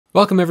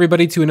Welcome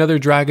everybody to another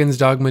Dragon's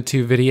Dogma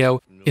 2 video.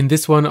 In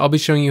this one, I'll be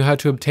showing you how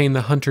to obtain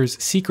the Hunter's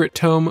Secret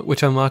Tome,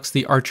 which unlocks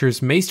the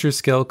Archer's Maister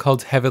skill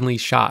called Heavenly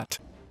Shot.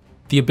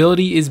 The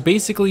ability is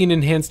basically an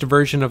enhanced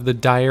version of the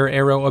Dire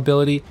Arrow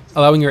ability,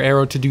 allowing your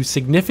arrow to do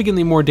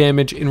significantly more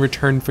damage in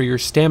return for your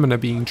stamina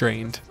being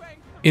drained.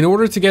 In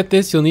order to get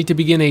this, you'll need to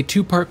begin a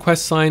two-part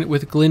questline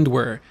with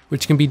Glindwer,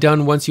 which can be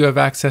done once you have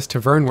access to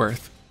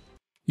Vernworth.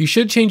 You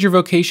should change your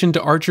vocation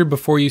to Archer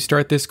before you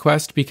start this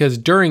quest, because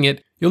during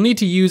it, you'll need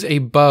to use a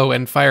bow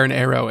and fire an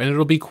arrow, and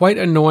it'll be quite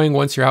annoying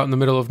once you're out in the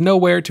middle of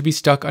nowhere to be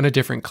stuck on a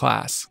different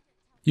class.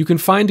 You can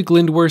find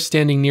Glindwer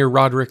standing near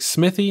Roderick's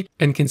smithy,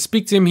 and can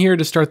speak to him here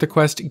to start the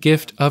quest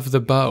Gift of the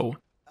Bow.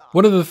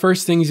 One of the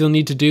first things you'll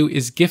need to do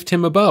is gift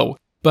him a bow,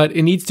 but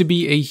it needs to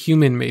be a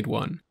human-made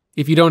one.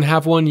 If you don't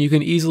have one, you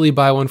can easily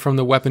buy one from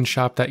the weapon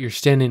shop that you're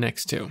standing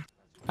next to.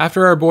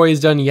 After our boy is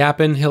done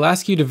yapping, he'll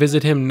ask you to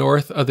visit him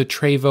north of the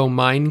Trevo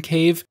Mine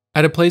Cave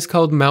at a place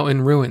called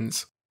Mountain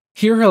Ruins.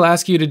 Here he'll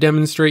ask you to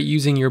demonstrate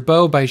using your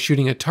bow by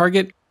shooting a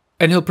target,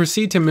 and he'll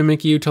proceed to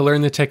mimic you to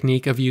learn the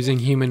technique of using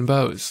human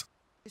bows.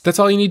 That's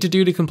all you need to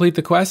do to complete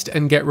the quest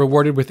and get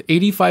rewarded with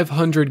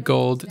 8,500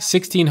 gold,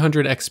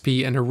 1,600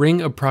 XP, and a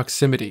Ring of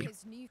Proximity.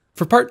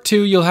 For part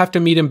 2, you'll have to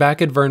meet him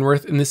back at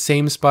Vernworth in the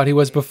same spot he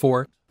was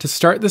before to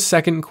start the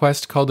second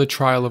quest called the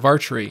Trial of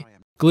Archery.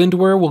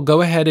 Glindwer will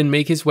go ahead and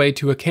make his way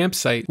to a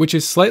campsite, which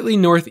is slightly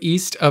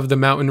northeast of the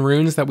mountain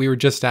ruins that we were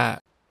just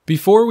at.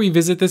 Before we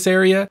visit this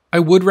area, I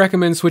would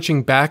recommend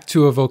switching back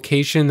to a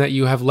vocation that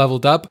you have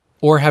leveled up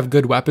or have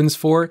good weapons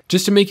for,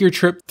 just to make your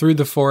trip through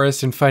the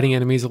forest and fighting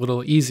enemies a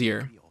little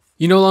easier.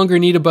 You no longer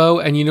need a bow,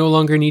 and you no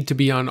longer need to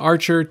be on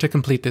Archer to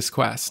complete this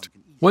quest.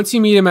 Once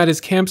you meet him at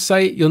his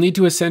campsite, you'll need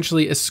to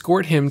essentially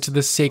escort him to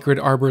the Sacred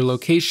Arbor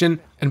location,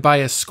 and by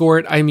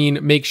escort, I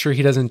mean make sure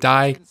he doesn't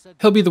die.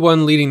 He'll be the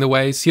one leading the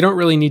way, so you don't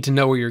really need to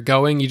know where you're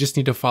going, you just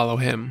need to follow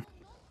him.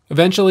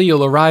 Eventually,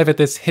 you'll arrive at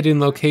this hidden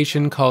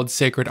location called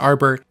Sacred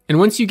Arbor, and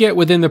once you get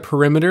within the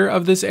perimeter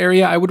of this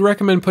area, I would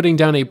recommend putting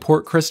down a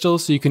Portcrystal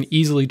so you can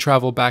easily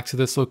travel back to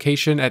this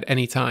location at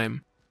any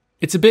time.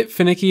 It's a bit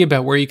finicky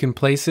about where you can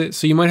place it,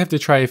 so you might have to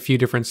try a few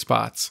different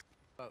spots.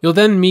 You'll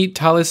then meet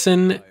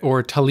Taliesin,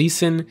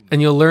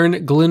 and you'll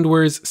learn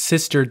Glindwer's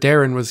sister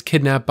Darren was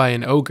kidnapped by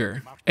an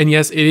ogre. And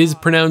yes, it is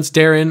pronounced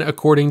Darren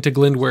according to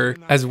Glindwer,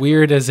 as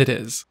weird as it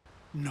is.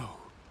 No.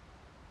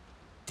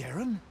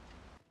 Darren?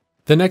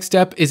 The next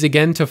step is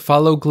again to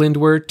follow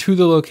Glindwer to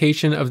the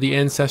location of the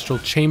Ancestral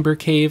Chamber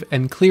Cave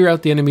and clear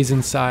out the enemies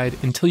inside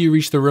until you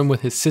reach the room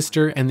with his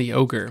sister and the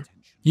ogre.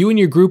 You and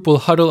your group will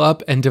huddle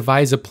up and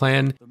devise a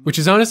plan, which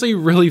is honestly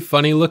really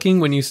funny looking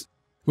when you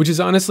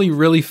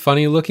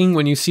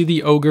see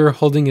the ogre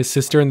holding his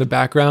sister in the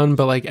background,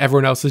 but like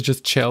everyone else is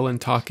just chill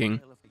and talking.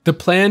 The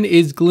plan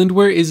is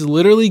Glindwer is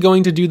literally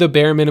going to do the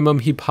bare minimum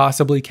he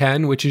possibly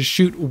can, which is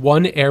shoot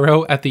one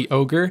arrow at the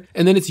ogre,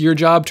 and then it's your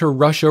job to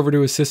rush over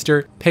to his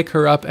sister, pick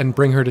her up, and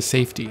bring her to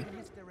safety.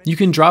 You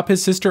can drop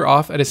his sister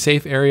off at a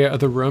safe area of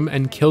the room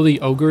and kill the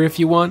ogre if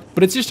you want,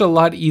 but it's just a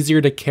lot easier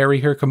to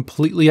carry her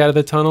completely out of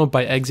the tunnel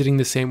by exiting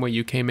the same way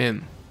you came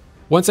in.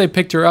 Once I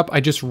picked her up, I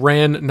just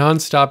ran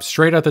non-stop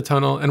straight out the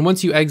tunnel, and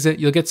once you exit,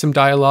 you'll get some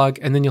dialogue,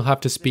 and then you'll have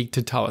to speak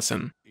to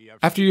Taliesin.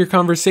 After your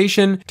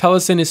conversation,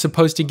 Taliesin is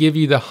supposed to give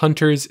you the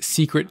Hunter's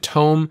Secret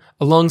Tome,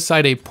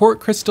 alongside a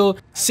Portcrystal,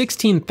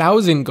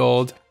 16,000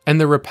 gold, and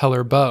the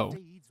Repeller Bow.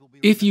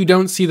 If you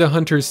don't see the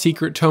Hunter's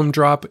Secret Tome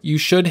drop, you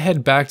should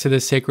head back to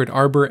the Sacred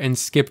Arbor and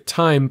skip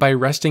time by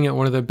resting at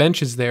one of the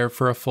benches there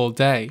for a full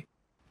day.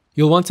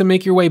 You'll want to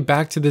make your way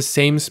back to the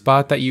same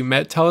spot that you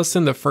met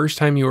Taliesin the first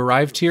time you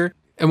arrived here,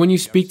 and when you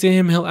speak to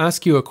him, he'll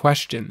ask you a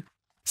question.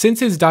 Since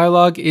his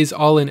dialogue is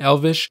all in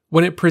Elvish,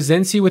 when it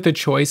presents you with a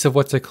choice of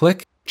what to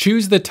click,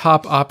 choose the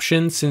top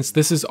option, since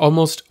this is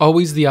almost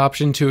always the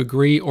option to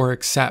agree or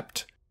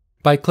accept.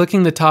 By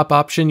clicking the top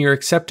option, you're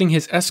accepting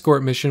his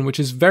escort mission, which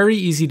is very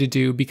easy to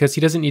do because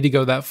he doesn't need to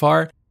go that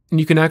far, and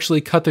you can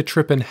actually cut the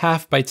trip in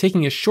half by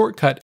taking a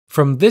shortcut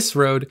from this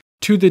road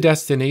to the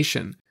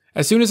destination.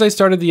 As soon as I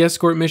started the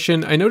escort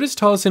mission, I noticed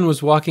Taliesin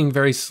was walking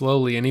very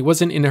slowly and he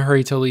wasn't in a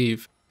hurry to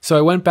leave. So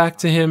I went back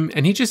to him,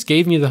 and he just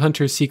gave me the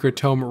Hunter's Secret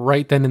Tome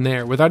right then and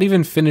there, without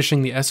even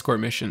finishing the escort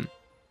mission.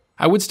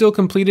 I would still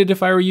complete it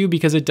if I were you,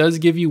 because it does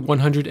give you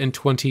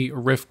 120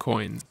 Rift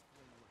coins.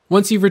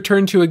 Once you've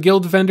returned to a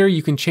guild vendor,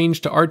 you can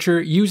change to Archer,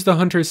 use the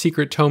Hunter's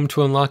Secret Tome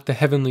to unlock the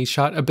Heavenly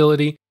Shot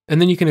ability,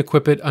 and then you can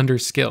equip it under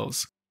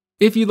skills.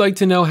 If you'd like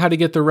to know how to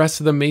get the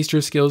rest of the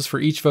Maister skills for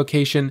each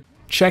vocation,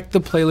 check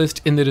the playlist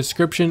in the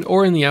description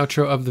or in the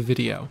outro of the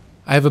video.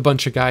 I have a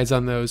bunch of guides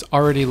on those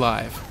already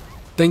live.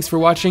 Thanks for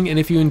watching, and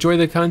if you enjoy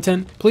the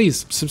content,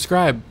 please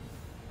subscribe.